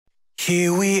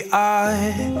Here we are,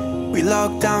 we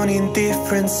locked down in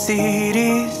different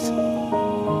cities,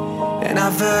 and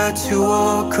our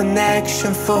virtual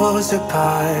connection falls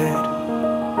apart.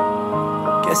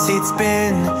 Guess it's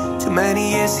been too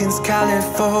many years since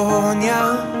California.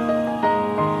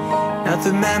 Now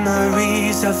the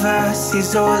memories of us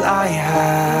is all I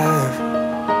have.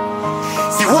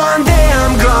 See, one day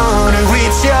I'm gonna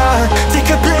reach ya, take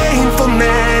a plane for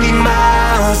many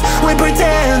miles. We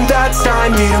pretend that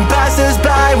time didn't pass us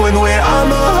by when we're on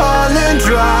Mulholland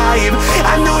Drive.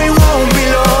 I know it won't be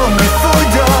long before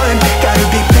dawn, gotta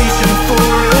be patient for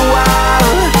a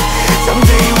while.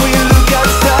 Someday we'll look at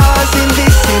stars in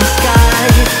this same sky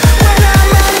when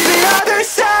I'm on the other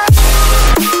side.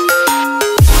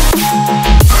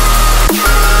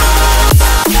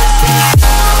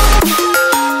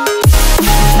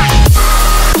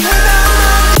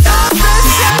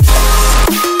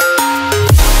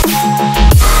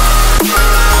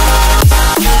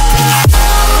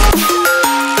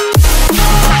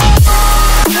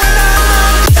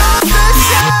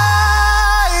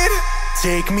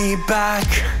 Take me back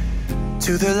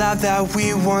to the life that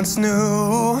we once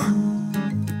knew,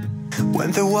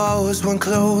 when the walls weren't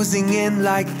closing in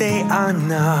like they are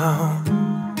now.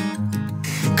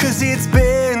 Cause it's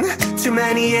been too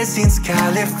many years since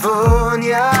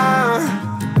California.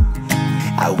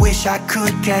 I wish I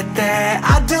could get there,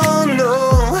 I don't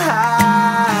know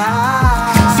how.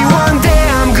 See, one day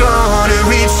I'm gonna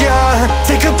reach ya,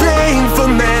 take a plane for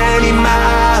many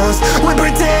miles. We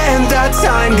pretend that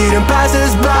time didn't pass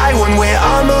us by when we're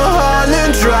on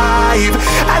Mulholland Drive.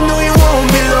 I know